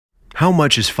How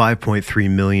much is 5.3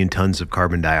 million tons of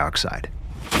carbon dioxide?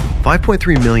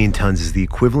 5.3 million tons is the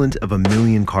equivalent of 1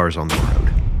 million cars on the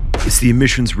road. It's the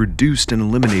emissions reduced and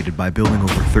eliminated by building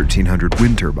over 1,300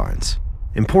 wind turbines.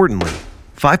 Importantly,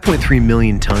 5.3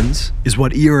 million tons is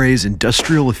what ERA's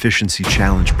Industrial Efficiency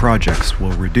Challenge projects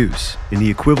will reduce in the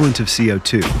equivalent of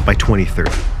CO2 by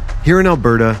 2030. Here in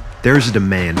Alberta, there is a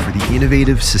demand for the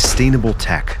innovative, sustainable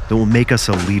tech that will make us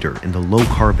a leader in the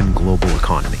low-carbon global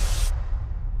economy.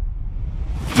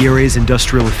 ERA's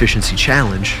Industrial Efficiency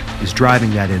Challenge is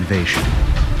driving that innovation.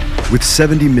 With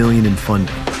 $70 million in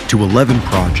funding to 11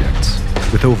 projects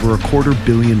with over $250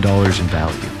 million in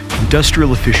value,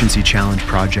 Industrial Efficiency Challenge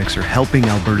projects are helping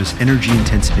Alberta's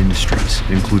energy-intensive industries,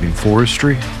 including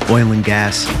forestry, oil and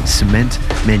gas, cement,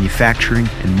 manufacturing,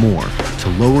 and more, to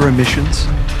lower emissions,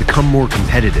 become more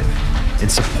competitive,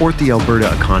 and support the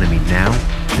Alberta economy now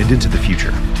and into the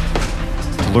future.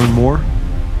 To learn more,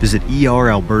 visit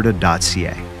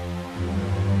eralberta.ca.